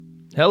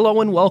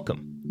Hello and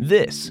welcome.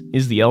 This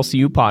is the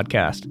LCU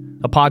Podcast,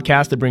 a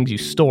podcast that brings you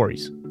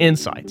stories,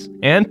 insights,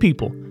 and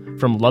people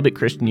from Lubbock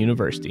Christian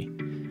University.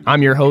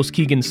 I'm your host,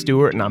 Higgins,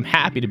 and I'm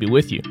happy to be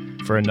with you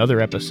for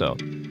another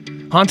episode.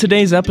 On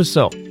today's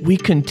episode, we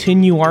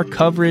continue our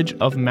coverage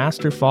of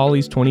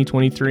Masterfollies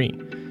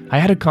 2023. I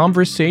had a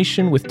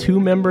conversation with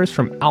two members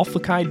from Alpha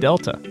Chi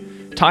Delta,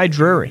 Ty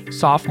Drury,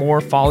 sophomore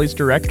Follies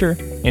director,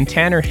 and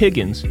Tanner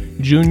Higgins,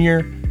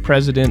 junior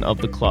president of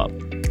the club.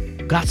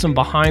 Got some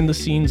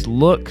behind-the-scenes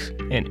looks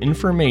and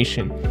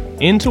information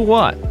into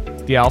what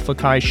the Alpha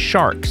Chi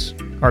Sharks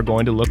are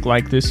going to look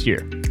like this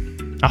year.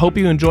 I hope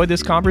you enjoyed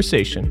this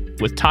conversation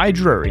with Ty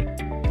Drury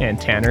and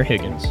Tanner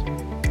Higgins.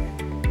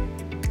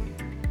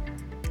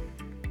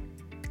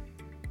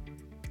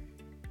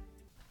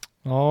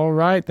 All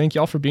right. Thank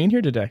y'all for being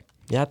here today.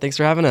 Yeah, thanks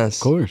for having us.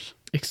 Of course.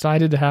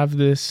 Excited to have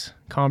this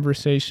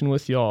conversation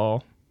with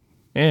y'all.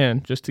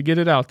 And just to get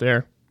it out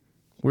there,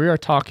 we are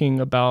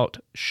talking about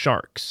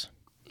sharks.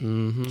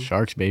 Mm-hmm.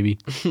 Sharks, baby.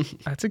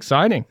 That's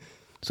exciting.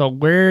 So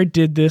where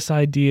did this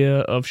idea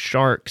of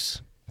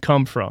sharks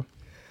come from?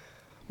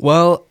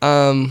 Well,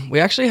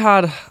 we actually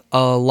had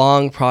a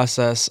long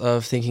process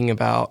of thinking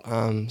about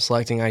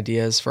selecting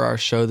ideas for our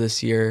show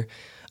this year.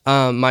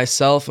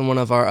 Myself and one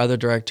of our other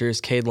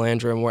directors, Cade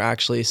Landrum, were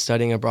actually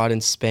studying abroad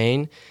in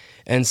Spain.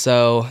 And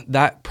so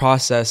that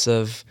process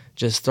of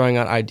just throwing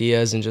out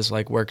ideas and just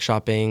like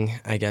workshopping,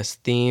 I guess,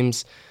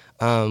 themes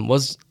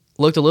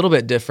looked a little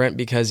bit different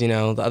because, the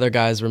other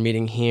guys were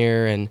meeting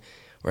here and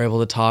were able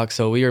to talk.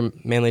 So we were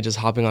mainly just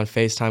hopping on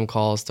FaceTime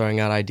calls, throwing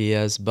out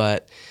ideas.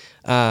 But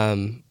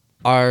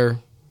our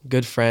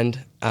good friend,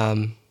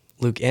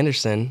 Luke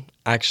Anderson,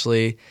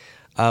 actually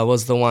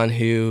was the one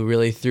who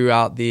really threw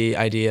out the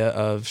idea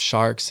of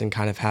sharks and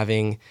kind of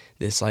having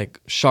this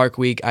like Shark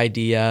Week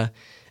idea.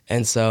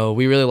 And so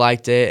we really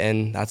liked it,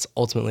 and that's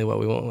ultimately what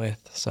we went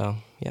with. So,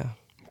 yeah.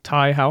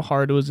 Ty, how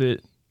hard was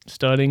it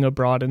studying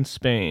abroad in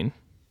Spain,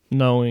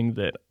 knowing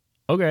that,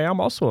 okay, I'm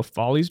also a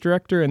Follies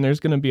director, and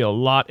there's going to be a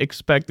lot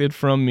expected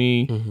from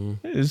me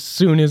as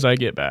soon as I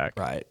get back?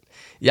 Right.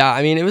 Yeah,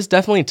 it was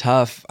definitely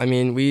tough.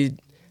 We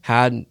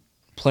had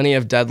plenty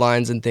of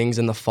deadlines and things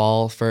in the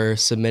fall for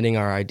submitting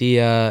our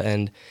idea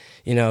and,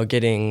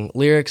 getting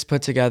lyrics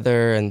put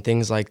together and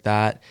things like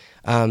that.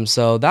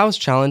 So that was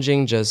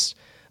challenging, just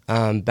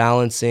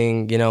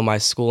balancing, my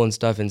school and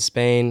stuff in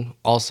Spain,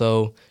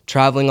 also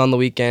traveling on the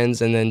weekends,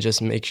 and then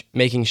just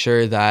making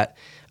sure that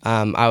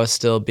I was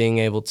still being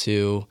able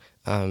to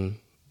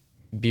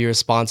be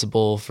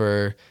responsible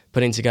for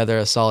putting together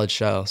a solid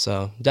show.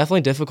 So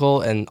definitely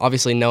difficult, and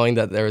obviously knowing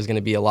that there was going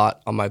to be a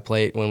lot on my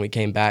plate when we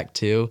came back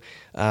too.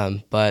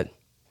 But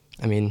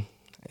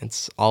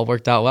it's all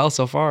worked out well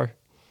so far.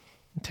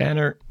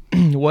 Tanner,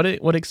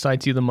 what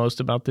excites you the most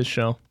about this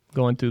show,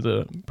 going through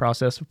the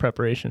process of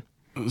preparation?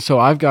 So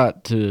I've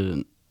got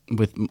to,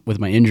 with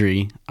my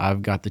injury,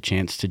 I've got the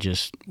chance to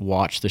just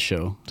watch the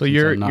show. So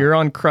you're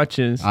on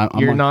crutches.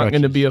 You're not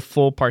going to be a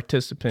full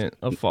participant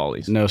of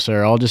Follies. No,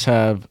 sir. I'll just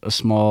have a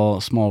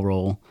small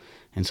role.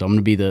 And so I'm going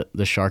to be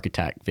the shark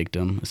attack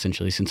victim,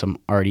 essentially, since I'm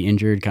already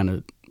injured, kind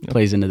of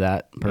plays into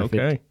that. Perfect.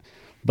 Okay.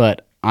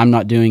 But I'm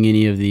not doing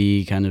any of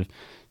the kind of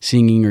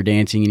singing or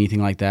dancing,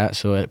 anything like that.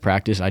 So at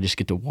practice, I just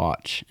get to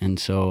watch. And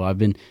so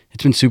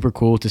it's been super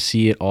cool to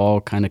see it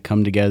all kind of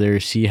come together,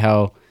 see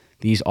how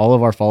all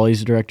of our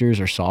Follies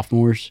directors are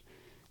sophomores.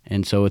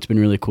 And so it's been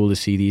really cool to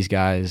see these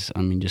guys,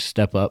 just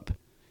step up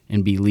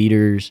and be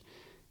leaders,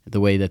 the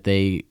way that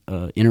they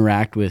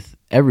interact with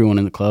everyone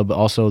in the club, but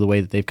also the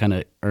way that they've kind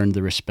of earned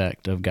the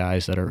respect of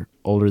guys that are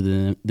older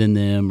than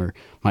them or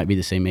might be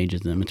the same age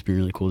as them. It's been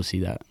really cool to see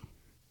that.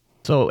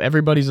 So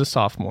everybody's a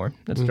sophomore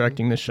that's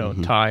directing the show.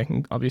 Ty,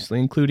 obviously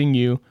including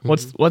you.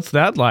 What's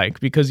that like?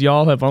 Because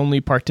y'all have only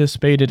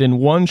participated in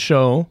one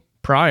show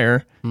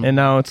prior, and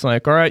now it's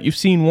like, all right, you've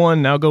seen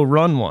one, now go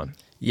run one.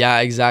 Yeah,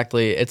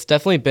 exactly. It's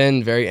definitely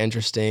been very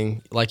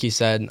interesting. Like you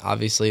said,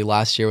 obviously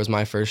last year was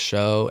my first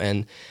show,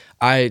 and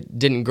I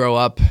didn't grow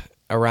up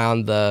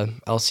around the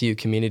LCU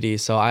community,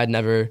 so I had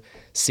never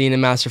seen a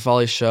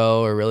Masterfollies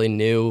show or really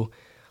knew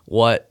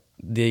what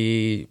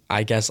the,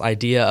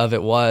 idea of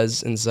it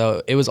was, and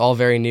so it was all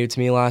very new to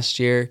me last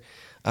year.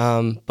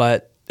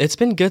 But it's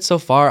been good so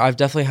far. I've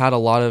definitely had a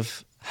lot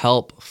of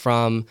help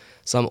from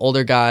some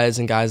older guys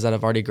and guys that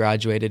have already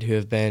graduated who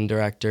have been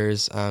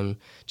directors,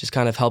 just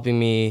kind of helping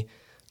me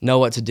know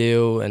what to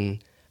do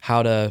and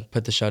how to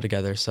put the show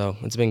together. So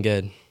it's been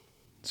good.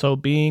 So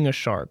being a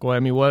shark,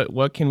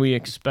 what can we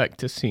expect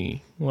to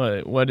see?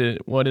 What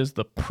is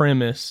the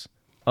premise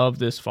of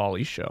this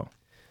Follies show?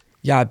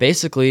 Yeah,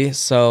 basically,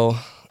 so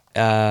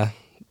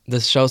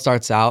this show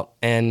starts out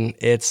and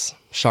it's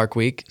Shark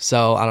Week.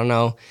 So I don't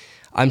know.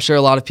 I'm sure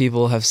a lot of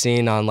people have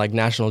seen on like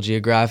National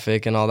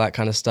Geographic and all that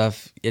kind of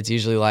stuff. It's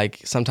usually like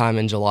sometime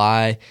in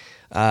July.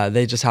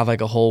 They just have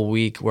like a whole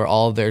week where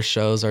all of their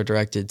shows are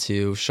directed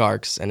to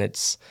sharks, and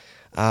it's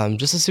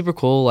just a super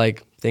cool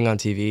like thing on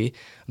TV.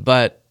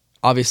 But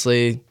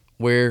obviously,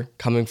 we're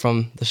coming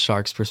from the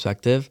sharks'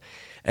 perspective,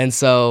 and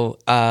so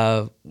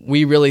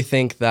we really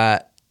think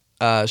that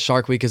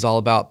Shark Week is all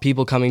about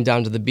people coming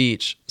down to the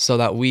beach so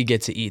that we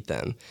get to eat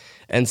them.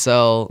 And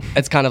so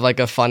it's kind of like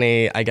a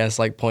funny, I guess,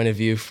 like point of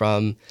view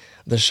from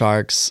the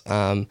sharks.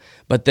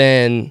 But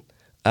then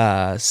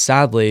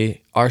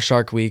sadly, our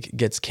Shark Week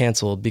gets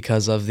canceled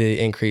because of the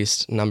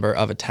increased number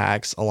of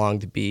attacks along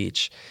the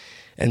beach.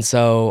 And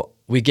so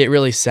we get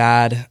really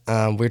sad.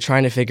 We're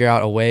trying to figure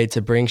out a way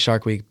to bring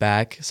Shark Week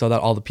back so that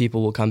all the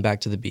people will come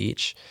back to the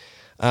beach.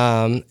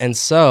 And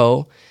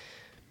so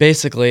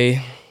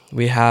basically,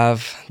 we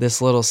have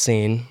this little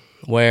scene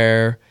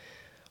where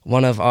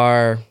one of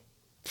our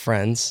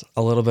friends,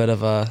 a little bit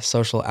of a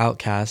social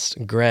outcast,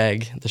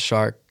 Greg, the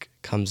shark,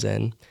 comes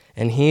in.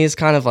 And he's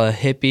kind of a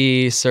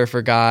hippie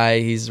surfer guy.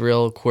 He's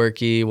real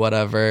quirky,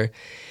 whatever.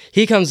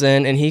 He comes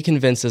in and he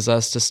convinces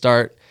us to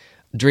start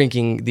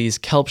drinking these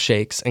kelp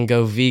shakes and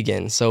go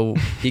vegan. So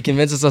he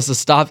convinces us to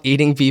stop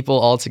eating people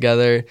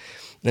altogether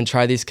and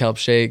try these kelp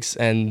shakes,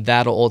 and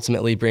that'll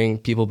ultimately bring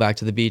people back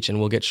to the beach and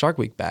we'll get Shark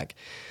Week back.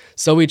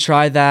 So we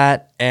try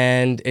that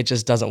and it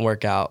just doesn't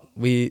work out.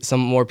 Some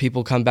more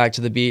people come back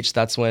to the beach.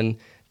 That's when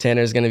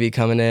Tanner's going to be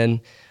coming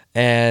in,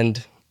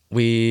 and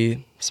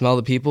we smell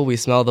the people, we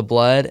smell the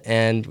blood,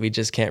 and we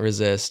just can't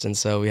resist. And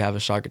so we have a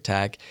shark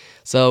attack.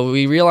 So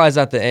we realize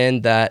at the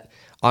end that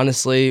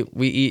honestly,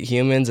 we eat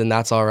humans and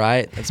that's all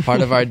right. It's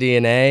part of our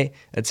DNA.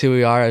 It's who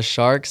we are as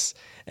sharks.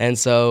 And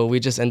so we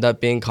just end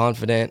up being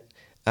confident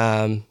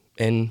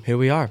in who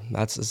we are.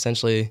 That's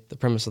essentially the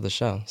premise of the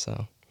show.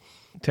 So,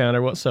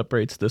 Tanner, what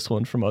separates this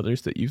one from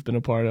others that you've been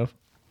a part of?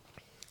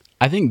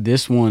 I think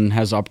this one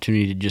has the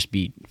opportunity to just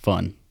be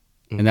fun.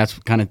 And that's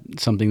kind of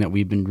something that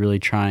we've been really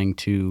trying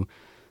to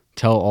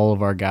tell all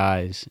of our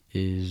guys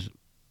is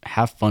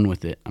have fun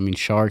with it. I mean,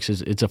 sharks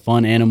it's a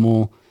fun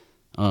animal.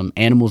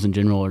 Animals in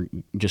general are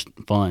just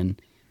fun.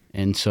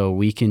 And so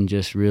we can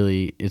just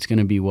really, it's going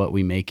to be what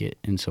we make it.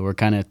 And so we're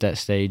kind of at that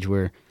stage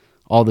where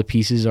all the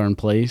pieces are in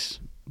place,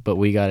 but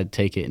we got to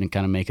take it and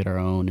kind of make it our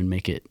own and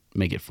make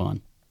it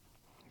fun.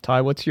 Ty,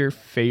 what's your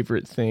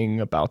favorite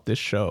thing about this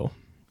show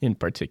in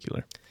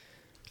particular?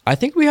 I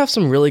think we have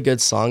some really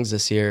good songs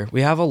this year.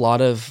 We have a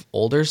lot of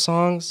older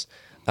songs,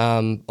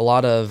 a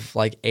lot of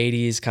like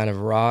 80s kind of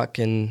rock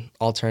and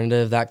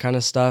alternative, that kind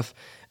of stuff.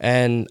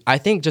 And I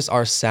think just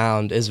our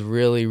sound is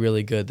really,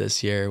 really good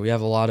this year. We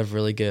have a lot of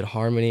really good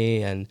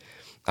harmony, and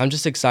I'm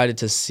just excited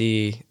to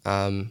see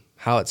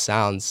how it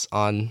sounds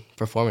on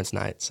performance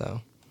night.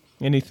 So,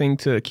 anything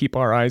to keep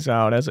our eyes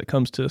out as it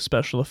comes to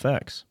special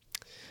effects?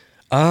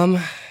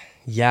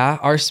 Yeah,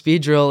 our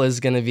speed drill is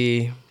going to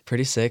be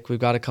pretty sick. We've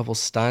got a couple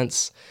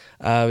stunts.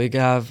 We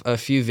have a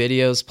few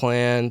videos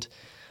planned,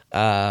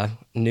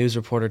 news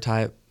reporter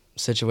type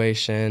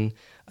situation,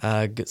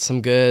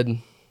 some good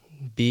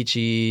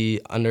beachy,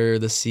 under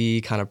the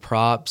sea kind of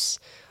props.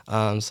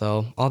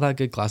 So all that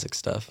good classic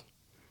stuff.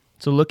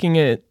 So looking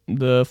at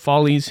the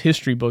Follies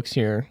history books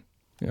here,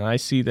 I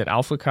see that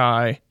Alpha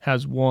Chi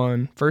has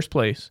won first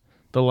place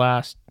the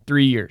last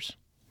 3 years.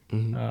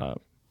 Mm-hmm.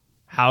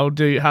 How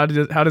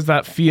does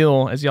that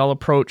feel as y'all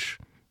approach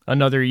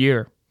another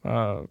year?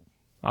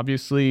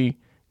 Obviously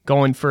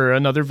going for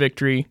another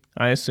victory,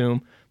 I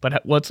assume.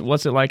 But what's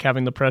it like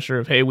having the pressure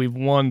of, hey, we've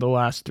won the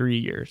last 3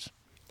 years?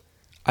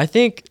 I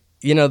think,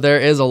 there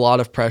is a lot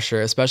of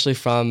pressure, especially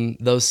from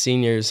those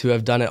seniors who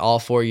have done it all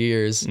 4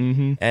 years,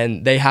 mm-hmm.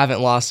 and they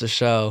haven't lost a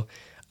show.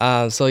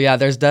 So yeah,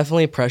 there's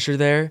definitely pressure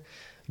there.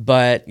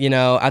 But,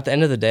 at the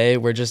end of the day,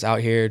 we're just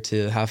out here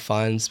to have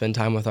fun, spend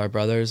time with our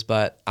brothers.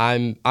 But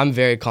I'm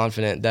very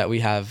confident that we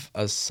have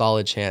a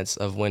solid chance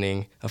of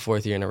winning a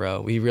fourth year in a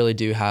row. We really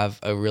do have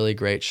a really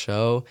great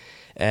show,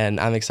 and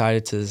I'm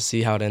excited to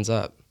see how it ends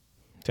up.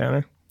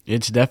 Tanner?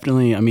 It's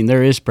definitely,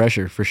 there is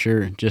pressure for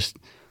sure. Just,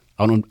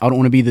 I don't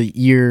want to be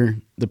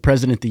the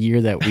president the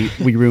year that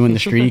we ruin the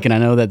streak, and I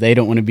know that they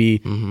don't want to be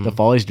mm-hmm. the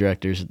Follies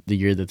directors the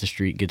year that the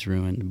streak gets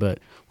ruined. But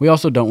we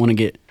also don't want to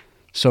get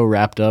so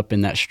wrapped up in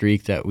that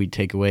streak that we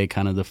take away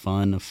kind of the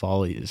fun of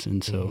Follies.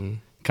 And so mm-hmm.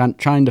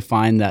 Trying to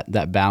find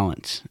that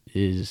balance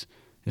is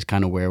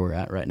kind of where we're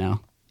at right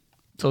now.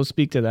 So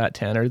speak to that,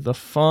 Tanner. The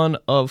fun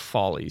of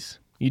Follies.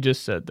 You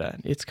just said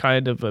that. It's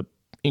kind of an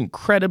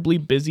incredibly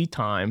busy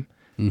time.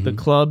 Mm-hmm. The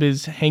club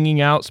is hanging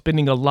out,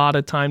 spending a lot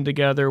of time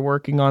together,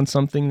 working on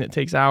something that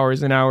takes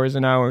hours and hours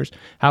and hours.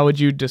 How would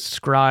you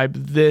describe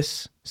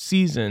this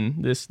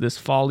season, this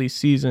Follies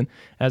season,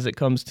 as it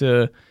comes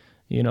to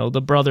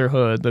the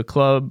brotherhood, the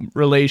club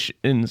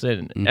relations,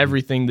 and mm-hmm.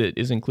 everything that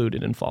is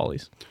included in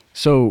Follies?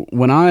 So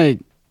when I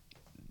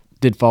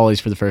did Follies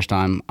for the first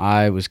time,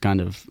 I was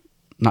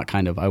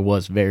I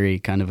was very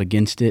kind of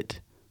against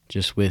it,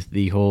 just with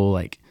the whole,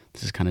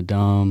 this is kind of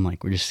dumb,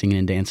 we're just singing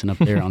and dancing up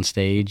there on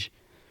stage.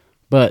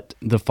 But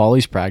the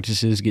Follies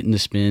practices, getting to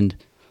spend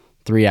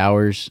 3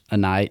 hours a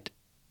night,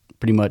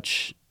 pretty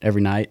much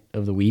every night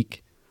of the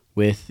week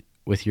with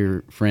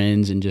your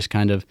friends, and just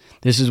kind of,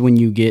 this is when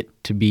you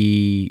get to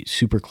be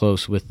super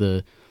close with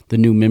the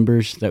new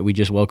members that we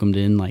just welcomed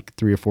in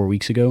 3 or 4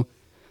 weeks ago.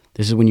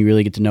 This is when you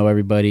really get to know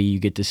everybody. You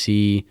get to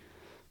see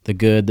the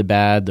good, the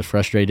bad, the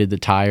frustrated, the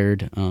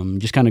tired,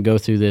 just kind of go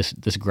through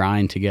this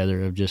grind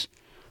together of just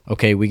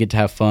okay, we get to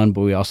have fun,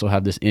 but we also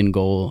have this end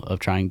goal of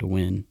trying to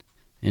win.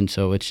 And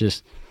so it's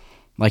just,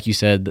 like you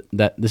said,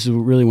 that this is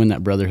really when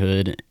that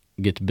brotherhood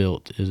gets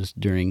built, is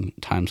during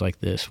times like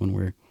this when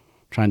we're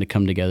trying to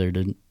come together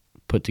to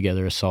put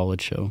together a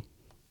solid show.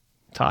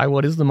 Ty,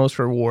 what is the most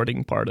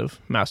rewarding part of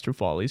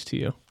Masterfollies to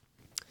you?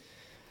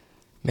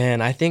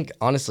 Man, I think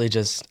honestly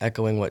just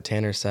echoing what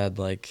Tanner said,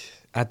 like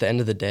at the end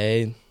of the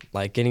day,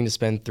 like getting to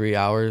spend 3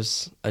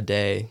 hours a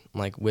day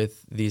like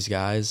with these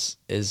guys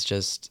is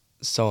just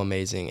so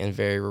amazing and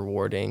very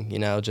rewarding, you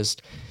know,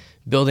 just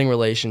building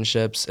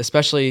relationships,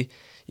 especially,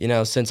 you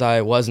know, since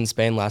I was in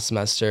Spain last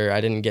semester,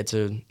 I didn't get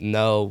to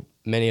know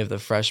many of the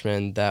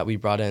freshmen that we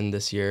brought in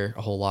this year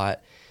a whole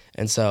lot.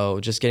 And so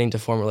just getting to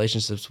form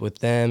relationships with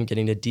them,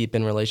 getting to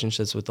deepen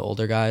relationships with the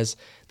older guys,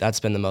 that's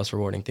been the most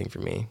rewarding thing for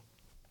me.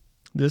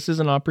 This is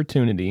an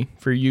opportunity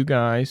for you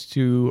guys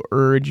to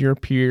urge your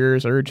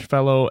peers, urge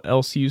fellow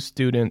LCU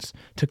students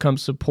to come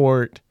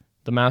support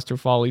the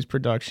Masterfollies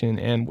production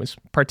and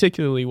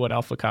particularly what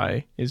Alpha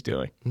Chi is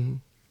doing. Mm-hmm.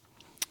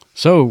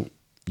 So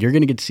you're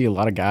going to get to see a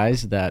lot of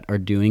guys that are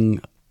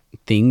doing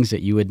things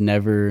that you would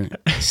never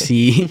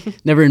see,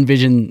 never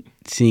envision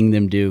seeing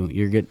them do.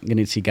 You're going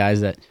to see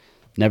guys that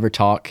never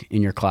talk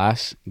in your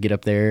class get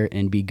up there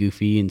and be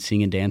goofy and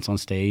sing and dance on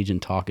stage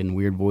and talk in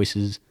weird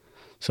voices.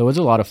 So it's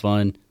a lot of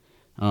fun.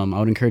 I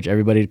would encourage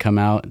everybody to come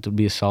out. It'll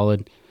be a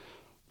solid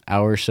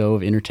hour or so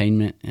of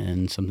entertainment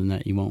and something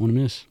that you won't want to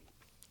miss.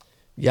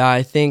 Yeah,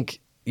 I think,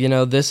 you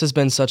know, this has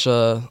been such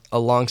a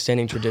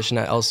long-standing tradition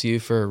at LCU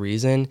for a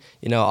reason.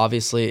 You know,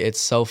 obviously it's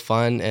so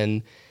fun,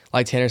 and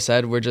like Tanner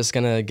said, we're just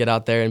going to get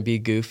out there and be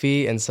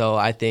goofy. And so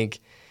I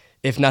think,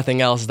 if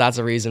nothing else, that's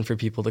a reason for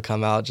people to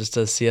come out, just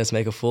to see us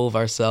make a fool of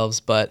ourselves.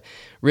 But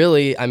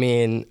really, I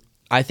mean,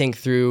 I think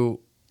through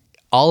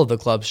all of the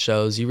club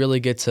shows, you really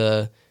get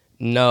to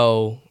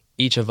know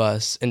each of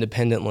us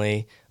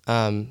independently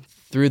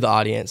through the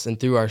audience and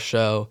through our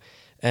show.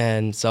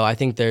 And so I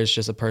think there's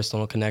just a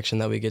personal connection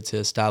that we get to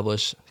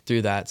establish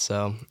through that.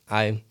 So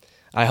I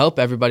hope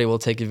everybody will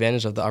take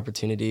advantage of the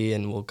opportunity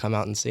and will come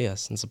out and see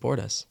us and support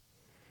us.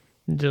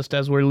 Just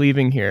as we're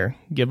leaving here,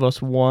 give us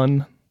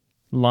one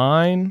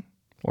line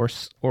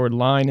or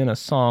line in a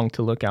song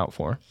to look out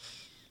for.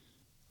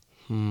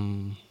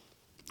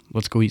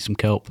 Let's go eat some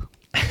kelp.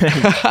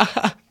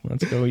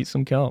 Let's go eat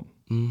some kelp.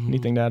 Mm-hmm.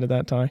 Anything to add to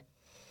that, Ty?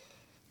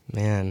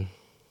 Man,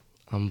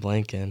 I'm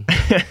blanking.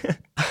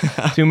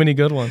 Too many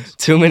good ones.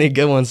 Too many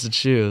good ones to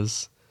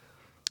choose.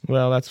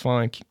 Well, that's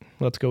fine.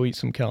 Let's go eat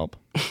some kelp.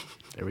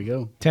 There we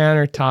go.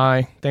 Tanner,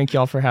 Ty, thank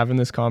y'all for having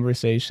this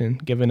conversation,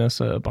 giving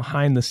us a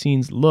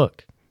behind-the-scenes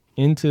look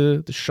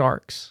into the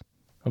Sharks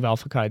of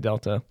Alpha Chi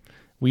Delta.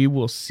 We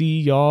will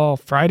see y'all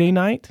Friday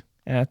night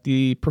at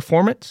the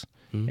performance,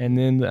 and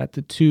then at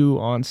the 2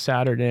 on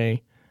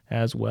Saturday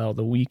as well,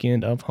 the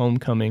weekend of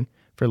homecoming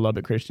for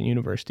Lubbock Christian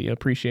University. I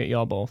appreciate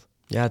y'all both.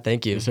 Yeah,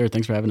 thank you. Yes, sir.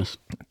 Thanks for having us.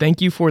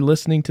 Thank you for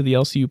listening to the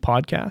LCU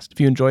podcast.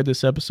 If you enjoyed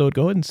this episode,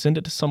 go ahead and send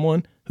it to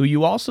someone who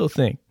you also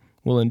think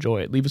will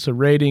enjoy it. Leave us a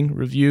rating,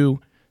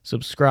 review,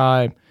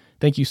 subscribe.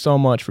 Thank you so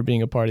much for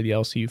being a part of the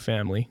LCU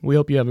family. We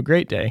hope you have a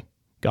great day.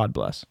 God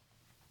bless.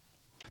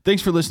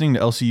 Thanks for listening to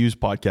LCU's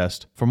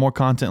podcast. For more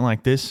content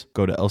like this,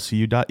 go to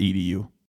lcu.edu.